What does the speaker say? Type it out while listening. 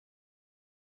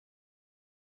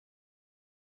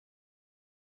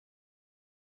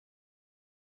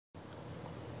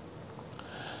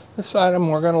This item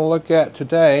we're going to look at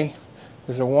today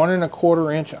is a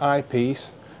 1¼ inch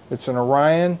eyepiece. It's an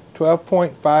Orion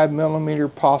 12.5 millimeter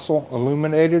Pliossl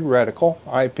Illuminated Reticle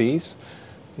Eyepiece.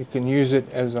 You can use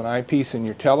it as an eyepiece in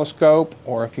your telescope,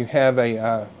 or if you have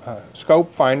a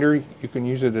scope finder, you can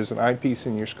use it as an eyepiece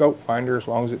in your scope finder as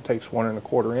long as it takes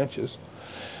 1¼ inches.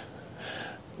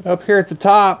 Up here at the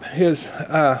top is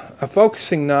a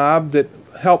focusing knob that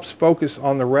helps focus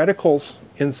on the reticles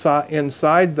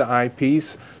inside the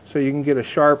eyepiece, so you can get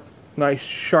a nice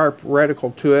sharp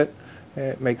reticle to it.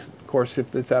 It makes, of course,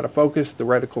 if it's out of focus, the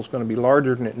reticle is going to be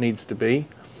larger than it needs to be.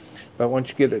 But once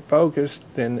you get it focused,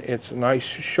 then it's nice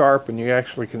sharp, and you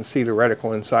actually can see the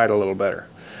reticle inside a little better.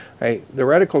 The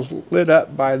reticle's lit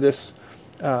up by this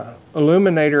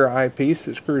illuminator eyepiece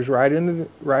that screws right into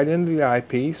the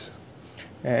eyepiece,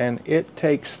 and it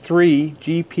takes 3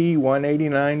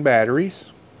 GP189 batteries.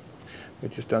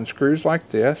 It just unscrews like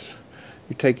this.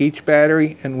 You take each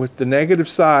battery, and with the negative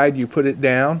side you put it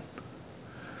down,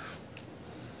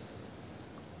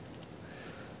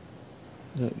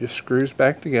 and it just screws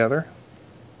back together.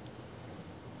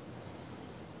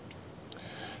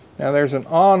 Now there's an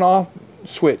on-off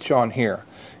switch on here,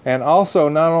 and also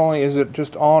not only is it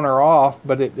just on or off,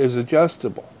 but it is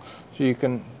adjustable. So you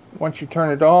can, once you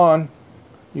turn it on,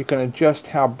 you can adjust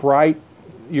how bright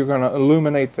you're going to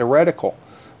illuminate the reticle.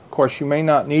 Of course, you may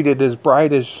not need it as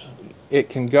bright as it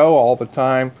can go all the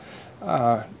time.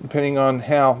 Depending on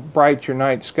how bright your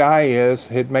night sky is,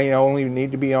 it may only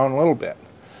need to be on a little bit.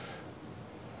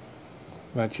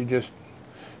 But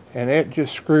it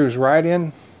just screws right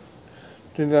in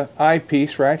to the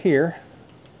eyepiece right here.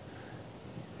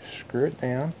 Screw it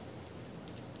down.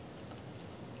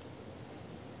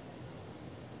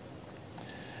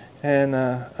 And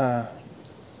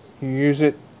you use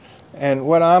it. And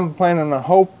what I'm planning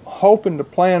on hoping to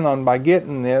plan on by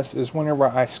getting this is whenever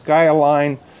I sky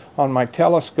align on my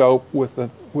telescope with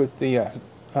the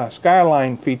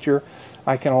skyline feature,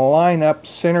 I can align up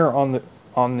center on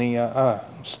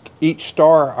each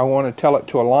star I want to tell it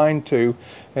to align to,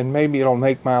 and maybe it'll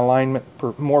make my alignment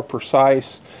more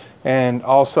precise, and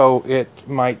also it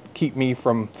might keep me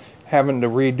from having to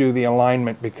redo the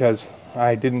alignment because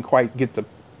I didn't quite get the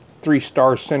 3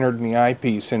 stars centered in the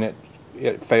eyepiece, and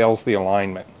it fails the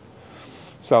alignment.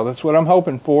 So that's what I'm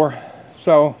hoping for.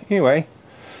 So anyway,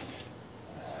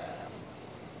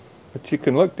 but you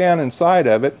can look down inside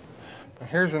of it.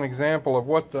 Here's an example of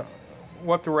what the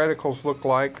reticles look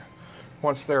like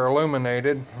once they're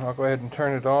illuminated. I'll go ahead and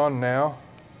turn it on now.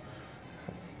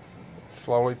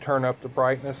 Slowly turn up the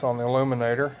brightness on the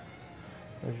illuminator.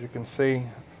 As you can see,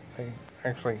 they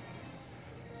actually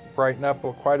brighten up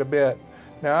quite a bit.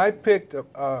 Now I picked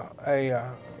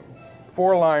a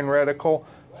 4-line reticle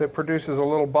that produces a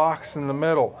little box in the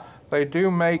middle. They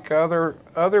do make other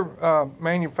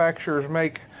manufacturers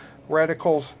make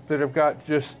reticles that have got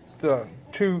just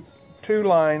two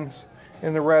lines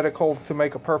in the reticle to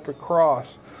make a perfect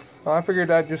cross. Well, I figured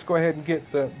I'd just go ahead and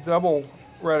get the double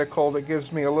reticle that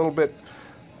gives me a little bit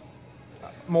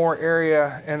more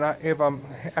area, and if I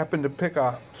happen to pick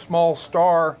a small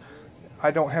star, I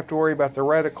don't have to worry about the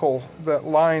reticle, the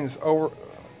lines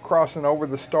crossing over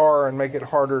the star and make it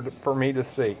harder for me to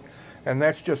see. And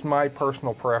that's just my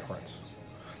personal preference.